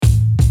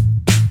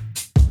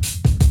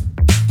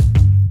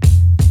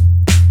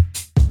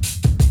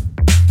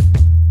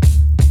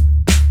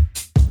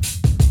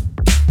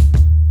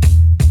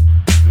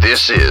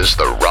This is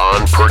the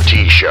Ron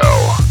Pertee Show.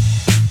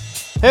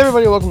 Hey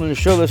everybody, welcome to the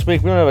show this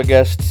week. We don't have a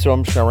guest, so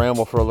I'm just going to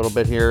ramble for a little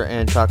bit here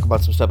and talk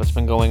about some stuff that's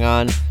been going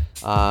on.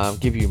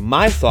 Give you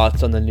my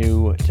thoughts on the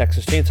new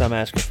Texas Chainsaw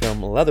Massacre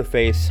film,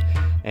 Leatherface,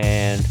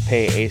 and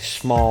pay a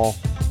small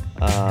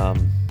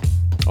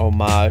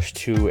homage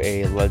to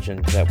a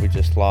legend that we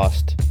just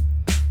lost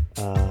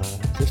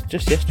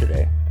just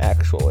yesterday,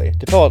 actually.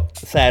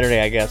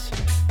 Saturday, I guess,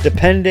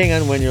 depending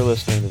on when you're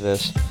listening to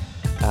this,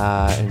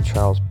 in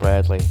Charles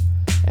Bradley.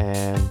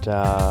 And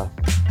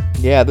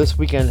this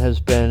weekend has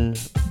been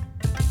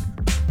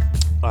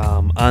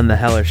on the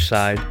hellish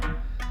side.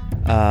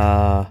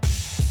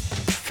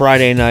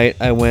 Friday night,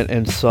 I went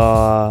and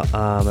saw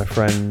my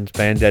friend's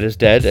band Dead is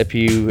Dead. If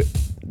you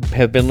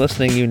have been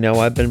listening, you know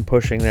I've been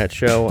pushing that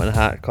show and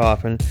Hot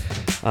Coffin.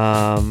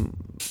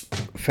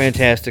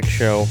 Fantastic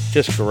show,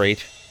 just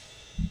great.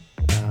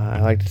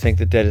 I like to think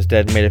that Dead is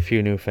Dead made a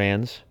few new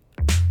fans.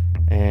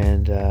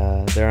 And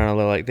they're on a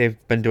little,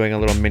 they've been doing a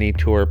little mini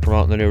tour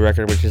promoting the new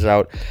record, which is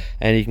out,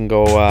 and you can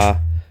go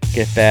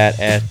get that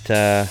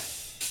at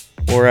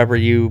wherever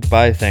you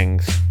buy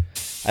things.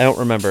 I don't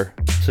remember,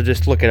 so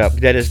just look it up.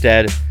 Dead is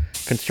Dead,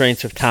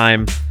 Constraints of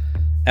Time,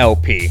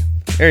 LP.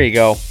 There you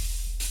go.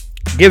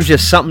 Gives you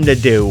something to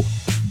do,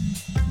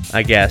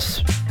 I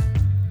guess.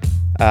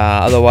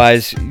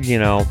 Otherwise,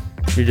 you're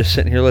just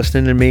sitting here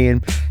listening to me,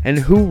 and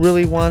who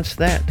really wants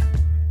that?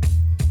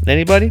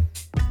 Anybody?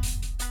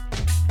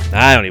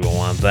 I don't even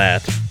want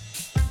that.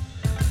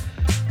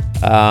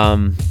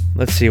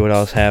 Let's see what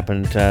else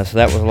happened. So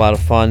that was a lot of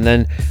fun.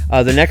 Then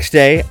the next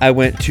day, I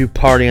went to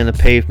Party on the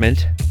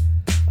Pavement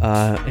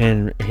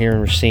here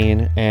in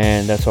Racine,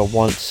 and that's a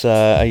once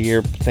a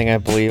year thing, I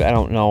believe. I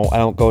don't know. I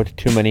don't go to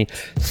too many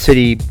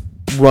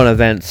city-run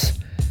events.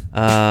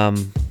 I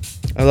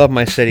love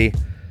my city,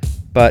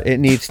 but it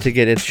needs to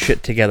get its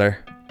shit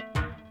together.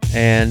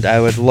 And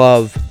I would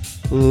love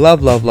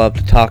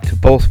to talk to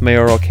both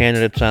mayoral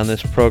candidates on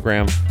this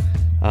program.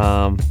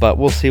 But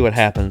we'll see what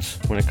happens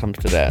when it comes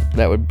to that.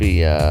 That would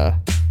be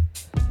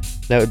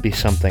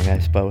something, I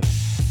suppose.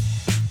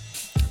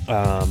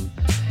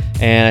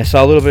 And I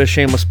saw a little bit of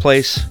Shameless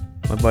Place.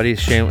 My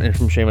buddy's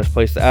from Shameless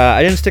Place.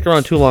 I didn't stick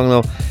around too long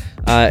though.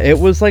 It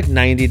was like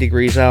 90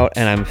 degrees out,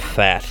 and I'm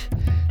fat.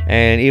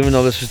 And even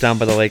though this was down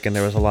by the lake and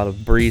there was a lot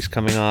of breeze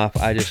coming off,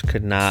 I just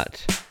could not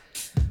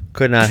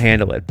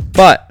handle it.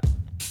 But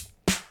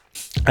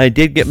I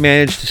did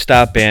manage to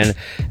stop in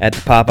at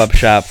the pop-up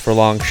shop for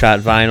Long Shot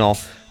Vinyl,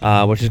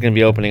 which is going to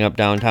be opening up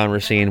downtown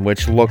Racine,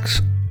 which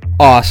looks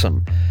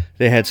awesome.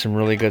 They had some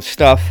really good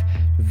stuff,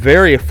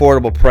 very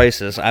affordable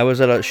prices. I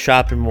was at a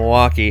shop in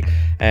Milwaukee,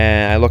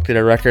 and I looked at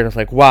a record, and I was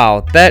like,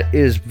 wow, that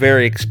is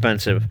very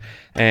expensive.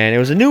 And it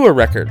was a newer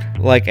record,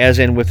 like as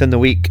in within the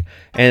week.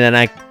 And then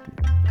I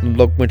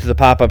went to the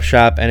pop-up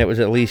shop, and it was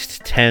at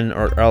least $10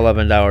 or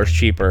 $11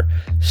 cheaper.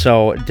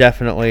 So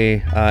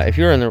definitely, if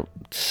you're in the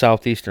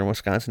southeastern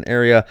Wisconsin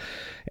area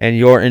and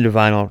you're into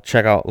vinyl,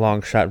 check out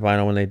Long Shot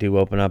Vinyl when they do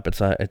open up. It's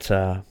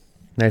a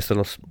nice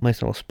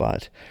little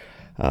spot.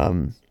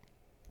 I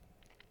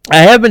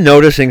have been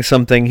noticing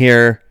something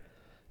here,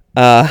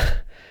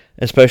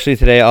 especially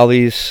today. All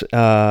these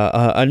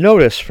a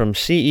notice from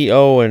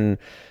CEO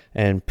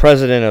and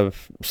president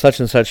of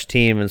such and such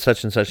team and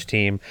such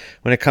team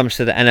when it comes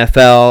to the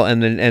NFL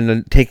and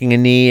then taking a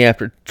knee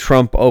after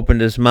Trump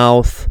opened his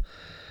mouth.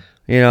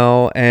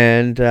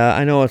 And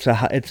I know it's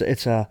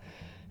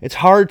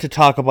hard to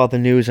talk about the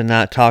news and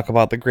not talk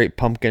about the Great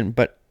Pumpkin,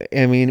 but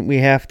I mean, we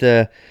have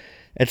to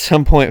at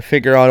some point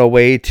figure out a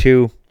way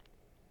to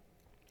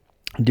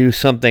do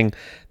something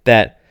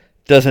that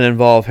doesn't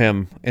involve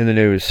him in the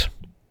news.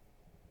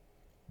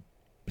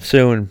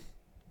 Soon.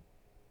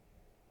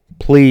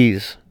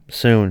 Please,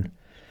 soon.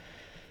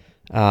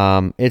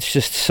 It's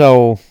just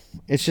so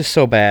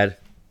bad.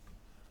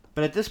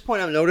 But at this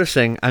point, I'm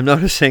noticing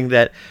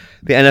that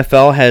the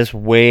NFL has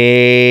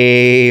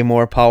way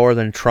more power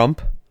than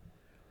Trump.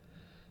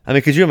 I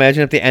mean, could you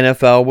imagine if the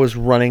NFL was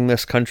running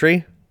this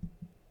country?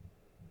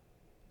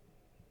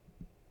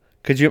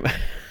 Could you?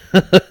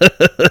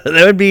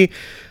 That would be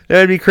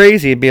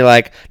crazy. It'd be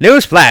like,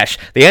 newsflash: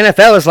 the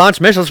NFL has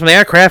launched missiles from the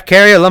aircraft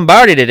carrier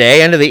Lombardi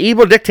today under the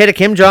evil dictator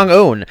Kim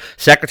Jong-un.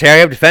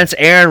 Secretary of Defense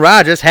Aaron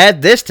Rodgers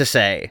had this to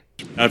say: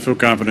 I feel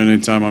confident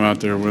anytime I'm out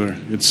there, whether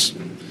it's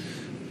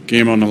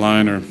game on the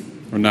line or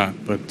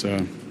not. But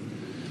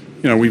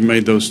we've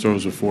made those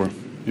throws before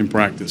in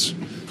practice,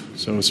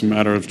 so it's a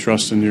matter of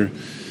trusting your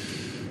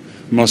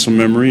muscle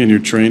memory and your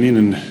training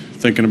and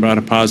thinking about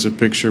a positive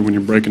picture when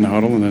you're breaking the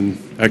huddle and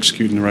then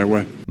executing the right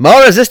way.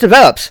 More as this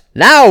develops.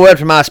 Now a word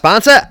from our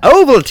sponsor,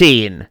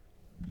 Ovaltine.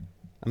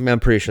 I'm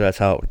pretty sure that's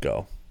how it would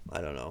go.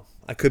 I don't know.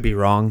 I could be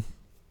wrong.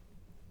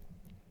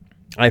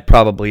 I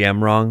probably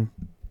am wrong.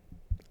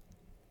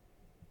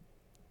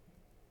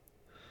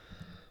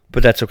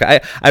 But that's okay.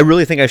 I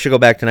really think I should go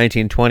back to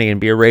 1920 and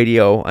be a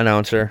radio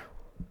announcer.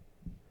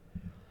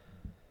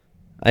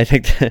 I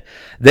think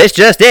this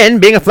just in,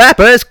 being a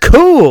flapper is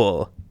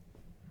cool.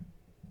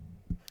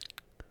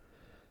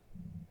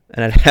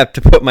 and I'd have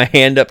to put my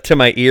hand up to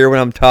my ear when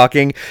I'm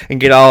talking and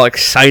get all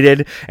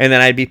excited, and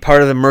then I'd be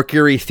part of the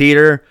Mercury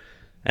Theater,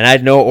 and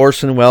I'd know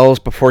Orson Welles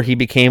before he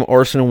became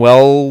Orson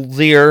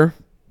Wellesier.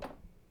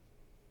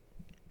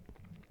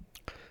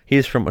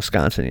 He's from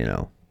Wisconsin, you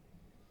know.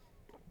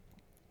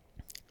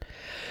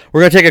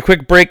 We're going to take a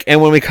quick break,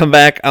 and when we come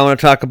back, I want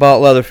to talk about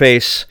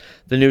Leatherface,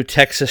 the new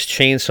Texas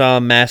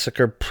Chainsaw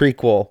Massacre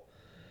prequel.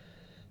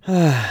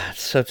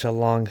 It's such a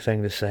long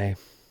thing to say.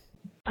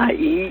 I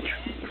eat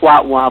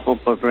swat waffle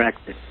for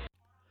breakfast.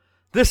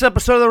 This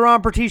episode of the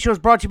Ron Pertie Show is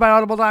brought to you by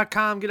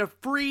Audible.com. Get a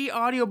free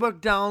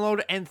audiobook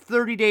download and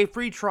 30-day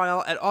free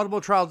trial at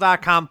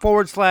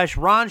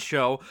audibletrial.com/Ron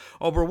Show.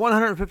 Over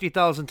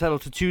 150,000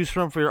 titles to choose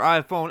from for your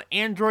iPhone,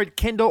 Android,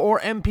 Kindle, or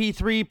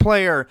MP3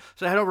 player.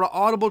 So head over to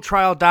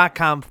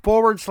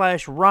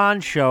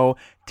audibletrial.com/Ron Show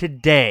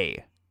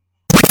today.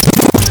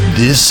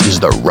 This is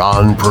the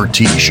Ron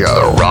Pertie Show.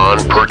 The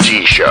Ron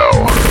Pertie Show.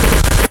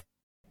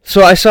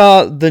 So I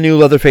saw the new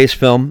Leatherface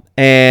film,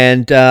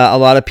 and a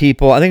lot of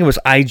people, I think it was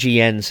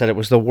IGN, said it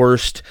was the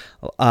worst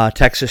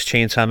Texas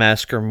Chainsaw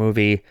Massacre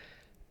movie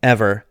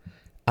ever.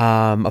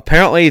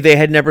 Apparently, they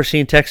had never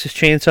seen Texas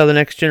Chainsaw The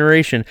Next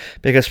Generation,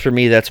 because for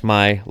me, that's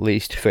my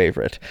least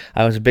favorite.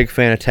 I was a big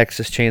fan of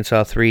Texas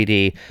Chainsaw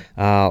 3D.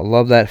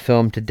 Love that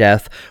film to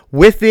death,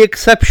 with the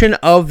exception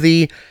of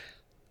the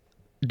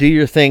 "Do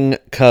Your Thing,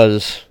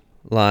 Cuz"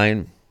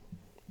 line.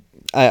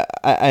 I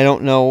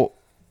don't know.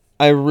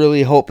 I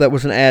really hope that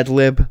was an ad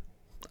lib.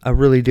 I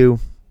really do.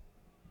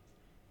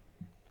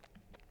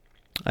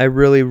 I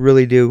really,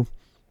 really do.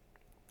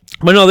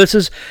 But no,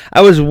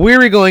 I was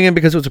weary going in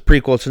because it was a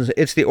prequel.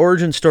 It's the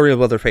origin story of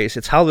Leatherface.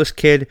 It's how this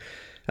kid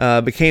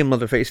became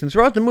Leatherface. And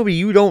throughout the movie,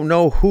 you don't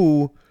know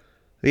who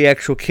the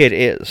actual kid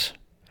is.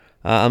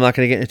 I'm not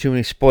going to get into too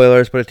many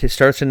spoilers, but it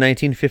starts in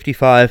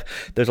 1955.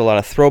 There's a lot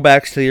of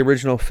throwbacks to the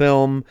original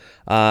film.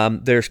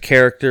 There's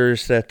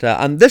characters that...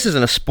 this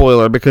isn't a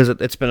spoiler because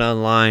it's been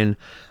online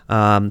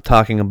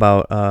talking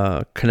about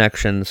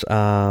connections.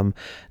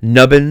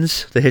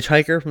 Nubbins, the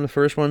hitchhiker from the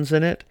first one's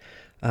in it.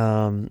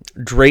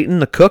 Drayton,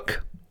 the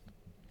cook.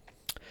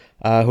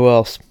 Who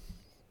else?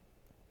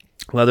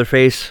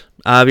 Leatherface,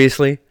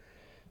 obviously.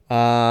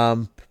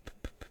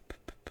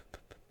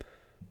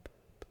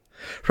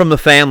 From the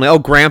family. Oh,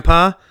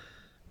 Grandpa.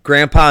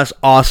 Grandpa's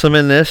awesome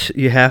in this.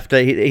 You have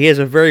to... He has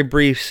a very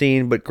brief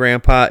scene, but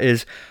Grandpa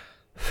is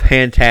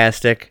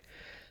fantastic.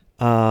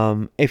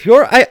 If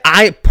you're...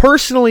 I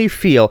personally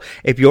feel,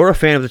 if you're a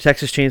fan of the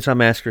Texas Chainsaw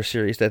Massacre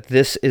series, that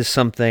this is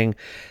something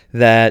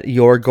that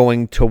you're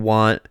going to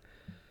want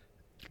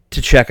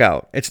to check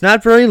out. It's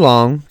not very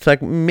long. It's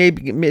like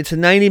maybe... It's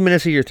 90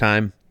 minutes of your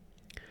time.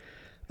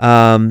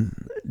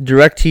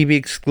 DirecTV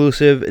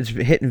exclusive. It's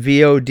hitting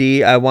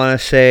VOD, I want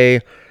to say...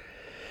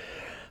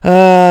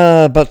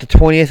 about the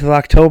 20th of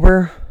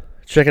October.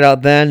 Check it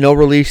out then. No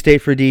release date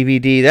for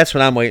DVD. That's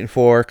what I'm waiting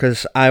for,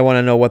 because I want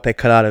to know what they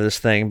cut out of this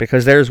thing.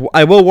 Because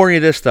I will warn you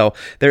this, though.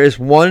 There is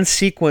one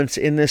sequence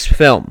in this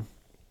film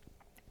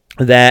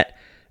that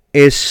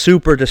is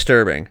super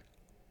disturbing.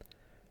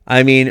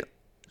 I mean,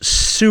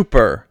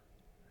 super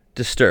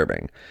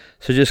disturbing.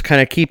 So just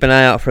kind of keep an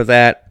eye out for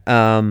that.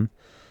 And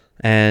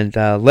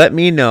let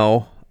me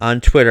know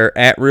on Twitter,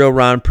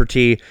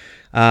 @RealRonPertie,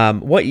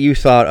 what you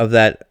thought of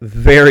that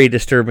very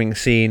disturbing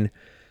scene.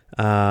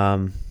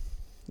 God,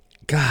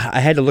 I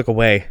had to look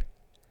away.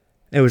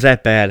 It was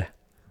that bad.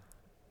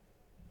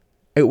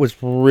 It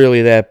was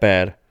really that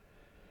bad.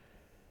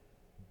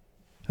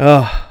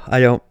 Oh, I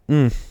don't...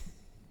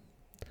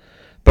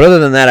 But other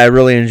than that, I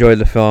really enjoyed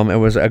the film. It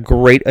was a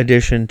great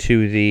addition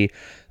to the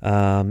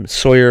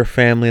Sawyer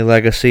family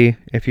legacy,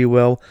 if you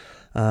will.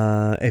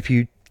 If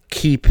you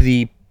keep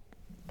the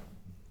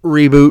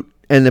reboot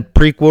and the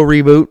prequel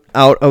reboot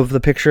out of the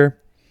picture.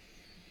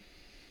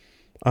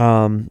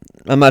 I'm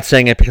not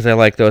saying it because I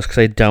like those, because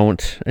I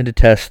don't. I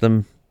detest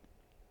them.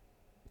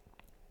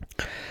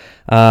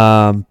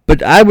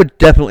 But I would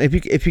definitely,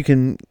 if you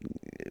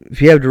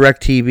have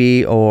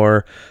DirecTV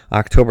or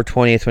October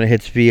 20th when it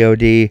hits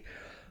VOD,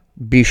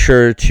 be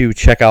sure to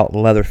check out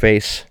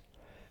Leatherface.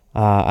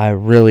 I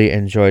really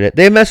enjoyed it.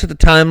 They messed with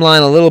the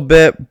timeline a little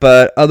bit,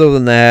 but other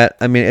than that,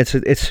 I mean,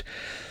 it's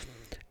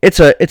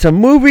a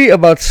movie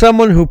about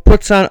someone who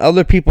puts on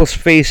other people's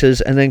faces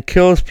and then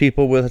kills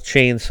people with a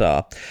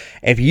chainsaw.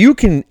 If you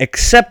can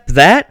accept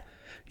that,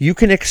 you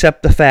can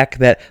accept the fact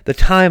that the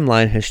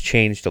timeline has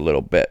changed a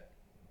little bit.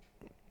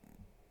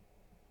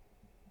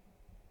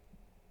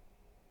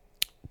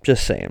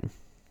 Just saying.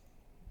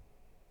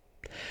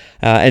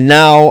 And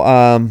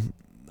now,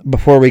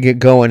 before we get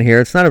going here,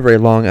 it's not a very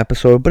long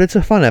episode, but it's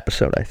a fun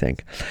episode, I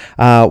think.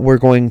 We're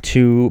going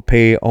to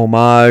pay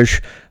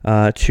homage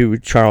to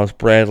Charles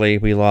Bradley.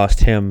 We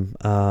lost him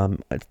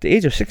at the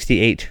age of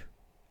 68.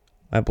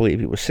 I believe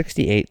he was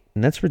 68,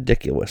 and that's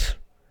ridiculous.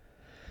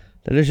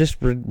 That is just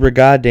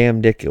goddamn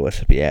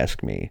ridiculous, if you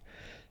ask me.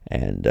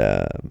 And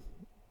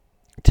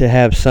to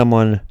have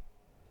someone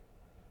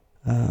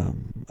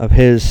of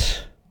his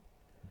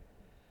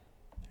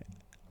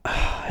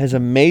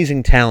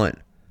amazing talent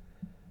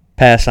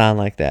pass on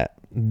like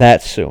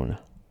that soon.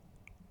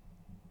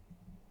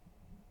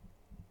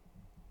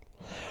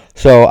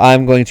 So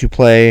I'm going to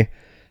play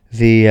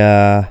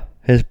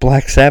his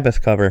Black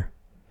Sabbath cover.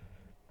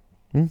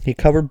 He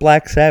covered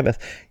Black Sabbath.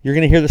 You're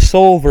going to hear the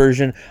soul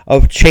version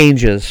of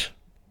Changes.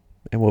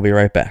 And we'll be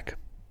right back.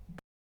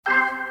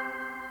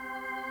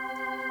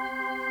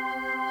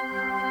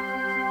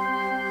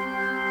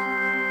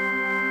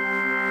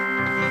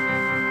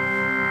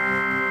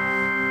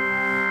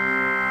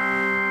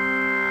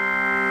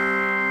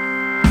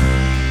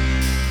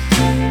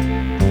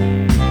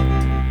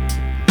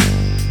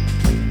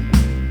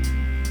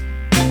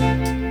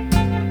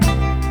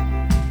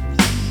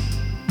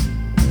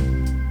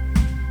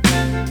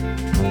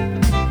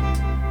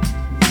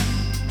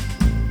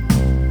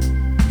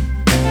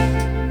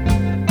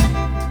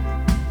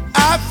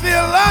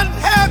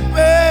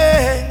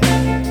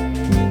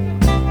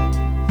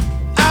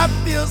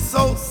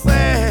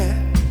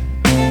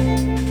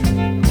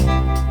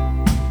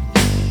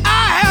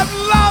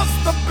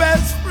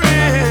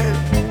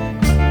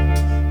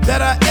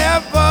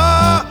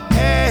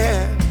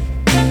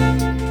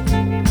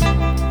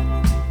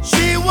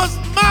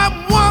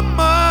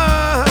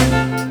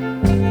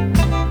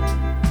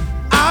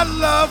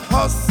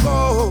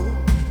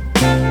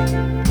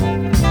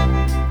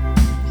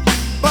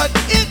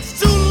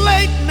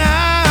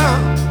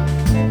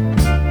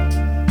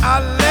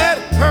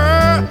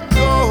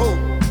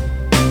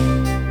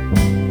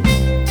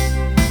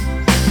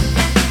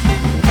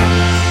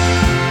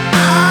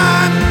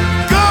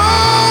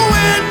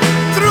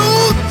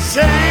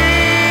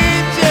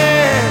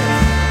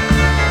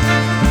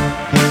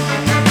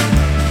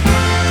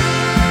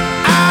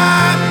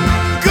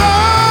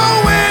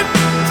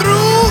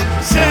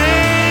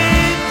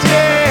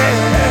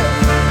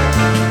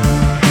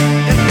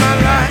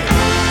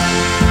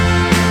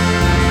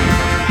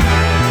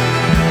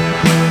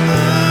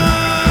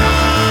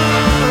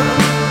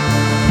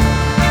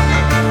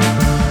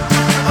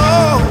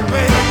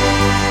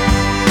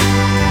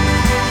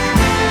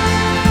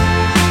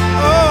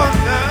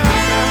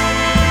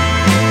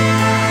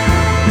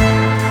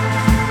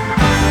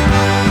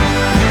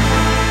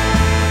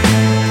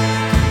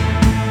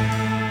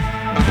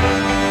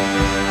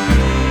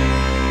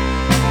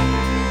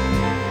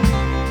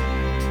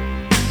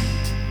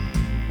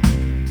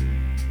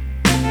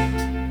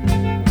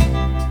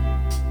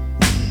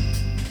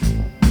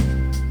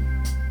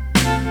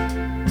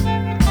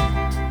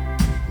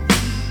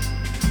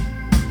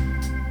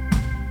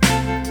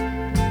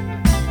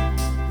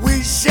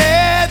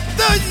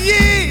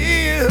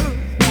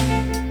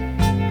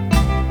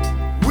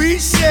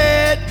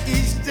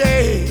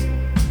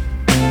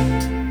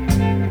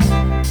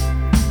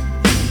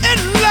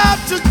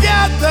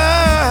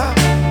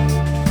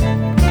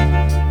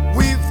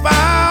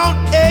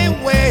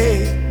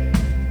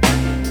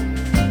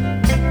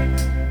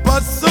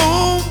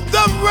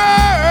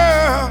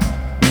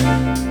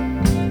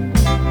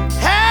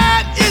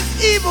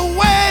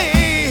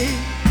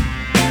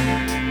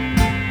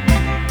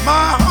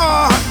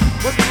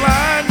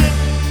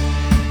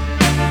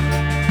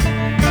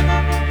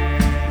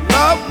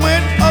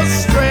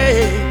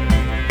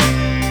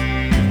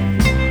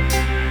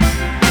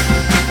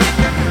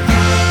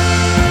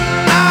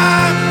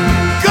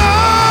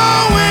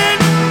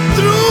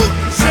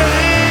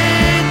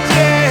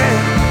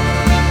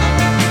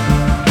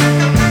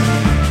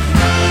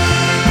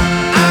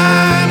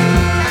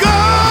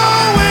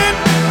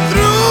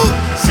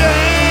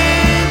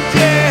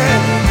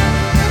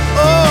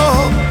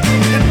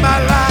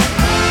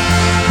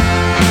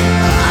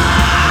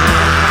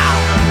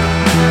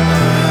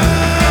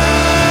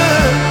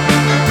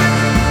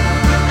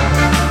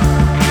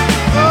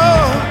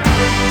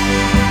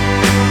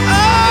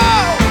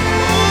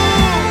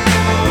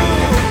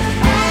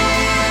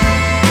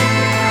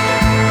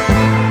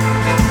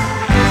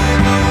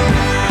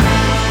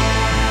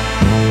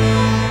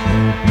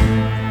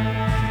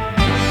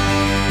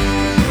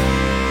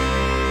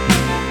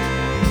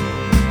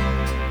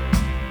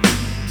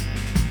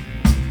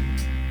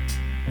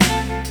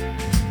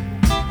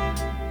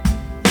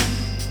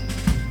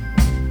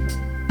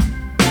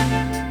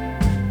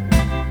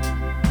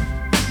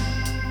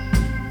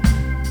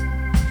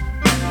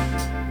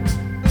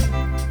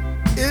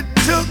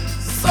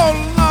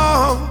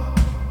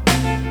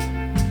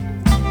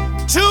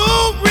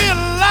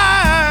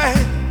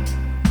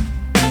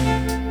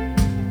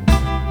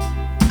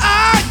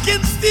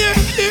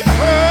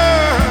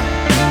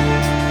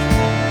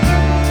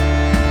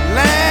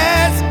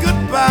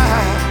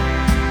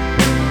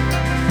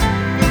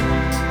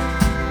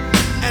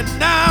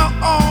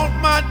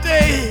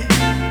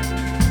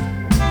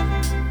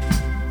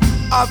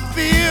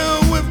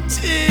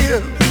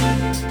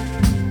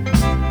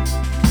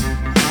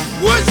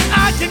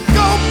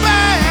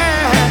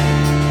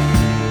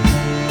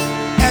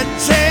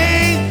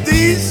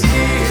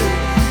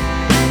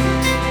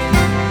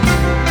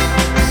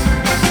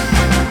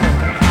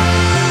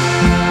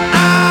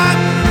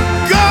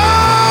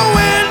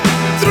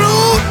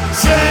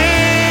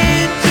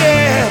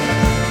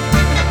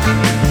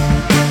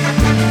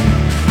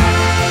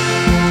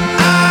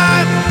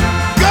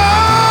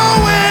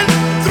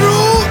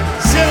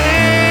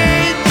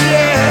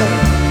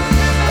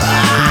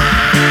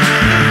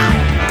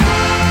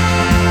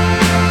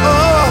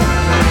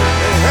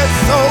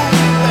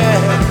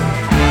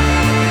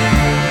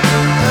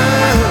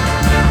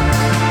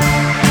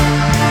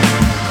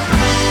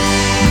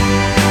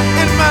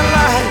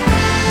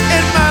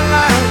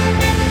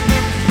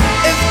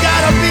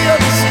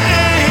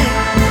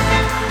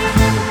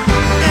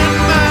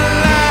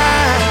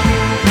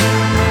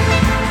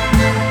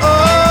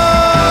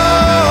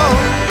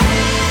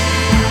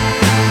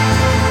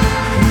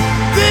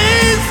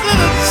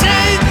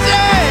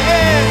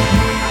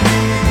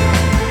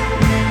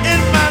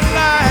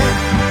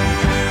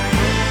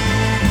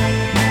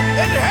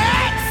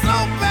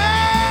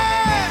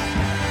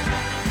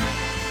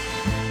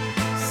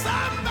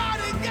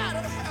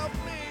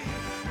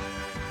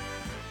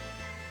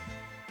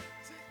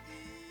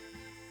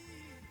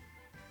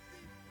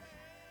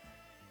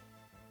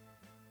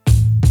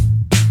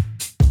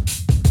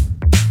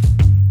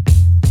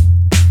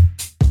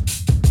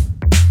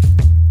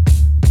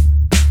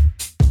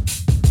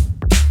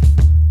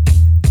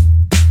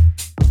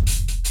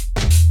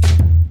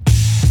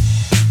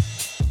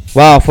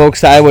 Wow,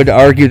 folks, I would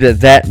argue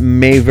that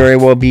may very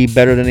well be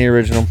better than the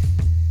original.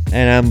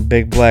 And I'm a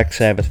big Black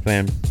Sabbath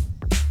fan.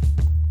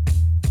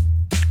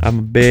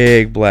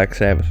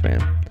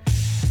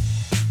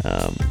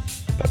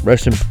 But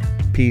rest in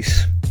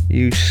peace,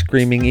 you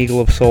screaming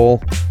eagle of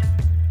soul.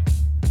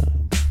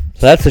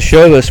 So that's the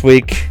show this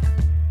week.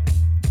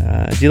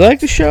 Do you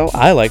like the show?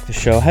 I like the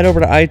show. Head over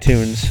to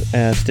iTunes,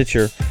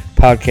 Stitcher,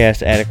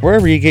 Podcast Addict,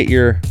 wherever you get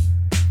your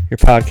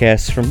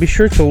podcasts from. Be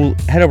sure to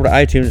head over to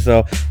iTunes,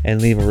 though,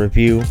 and leave a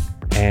review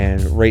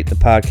and rate the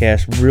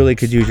podcast. Really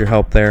could use your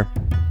help there.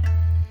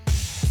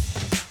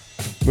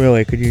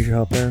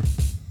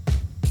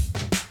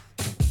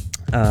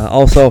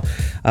 Also,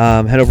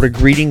 head over to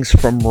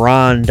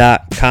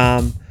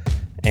greetingsfromron.com,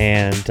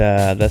 and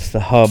that's the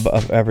hub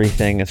of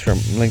everything. It's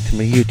linked to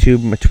my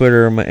YouTube, my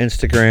Twitter, my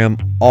Instagram,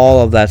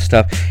 all of that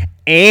stuff,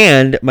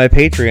 and my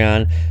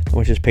Patreon,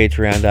 which is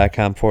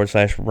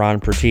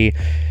patreon.com/RonPertie.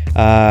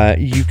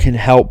 You can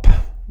help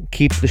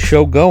keep the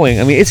show going.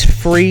 I mean, it's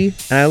free,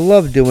 and I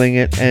love doing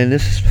it, and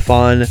this is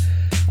fun,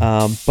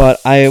 but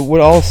I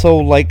would also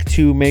like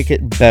to make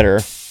it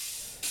better.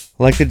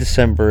 Like the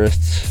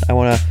Decemberists,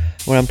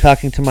 when I'm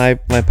talking to my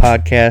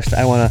podcast,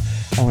 I want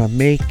to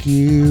make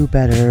you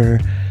better,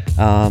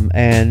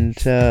 and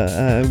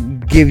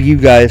give you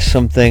guys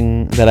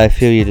something that I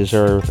feel you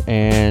deserve.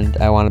 And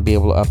I want to be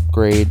able to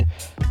upgrade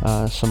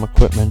some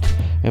equipment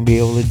and be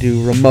able to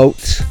do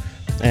remotes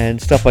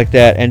and stuff like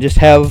that, and just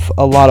have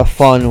a lot of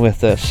fun with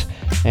this.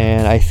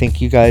 And I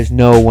think you guys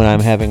know when I'm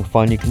having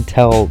fun. You can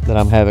tell that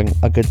I'm having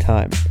a good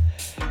time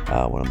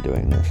when I'm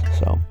doing this.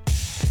 So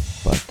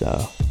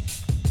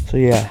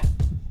yeah,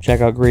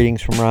 check out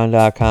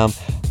greetingsfromron.com.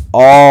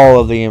 All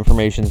of the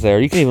information's there.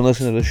 You can even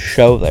listen to the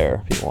show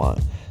there if you want.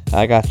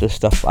 I got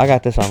this on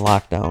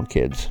lockdown,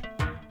 kids.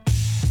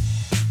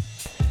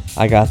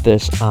 I got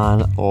this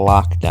on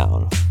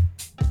lockdown.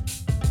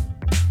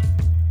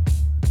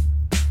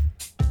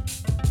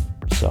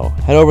 So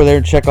head over there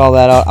and check all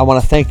that out. I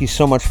want to thank you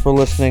so much for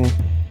listening.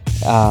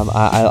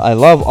 I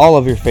love all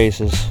of your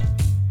faces,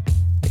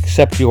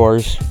 except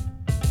yours.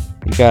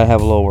 You gotta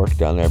have a little work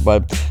done there,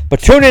 but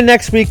tune in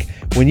next week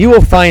when you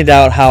will find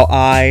out how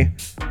I,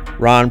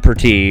 Ron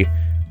Pertie,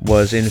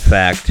 was in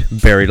fact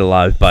buried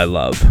alive by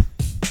love.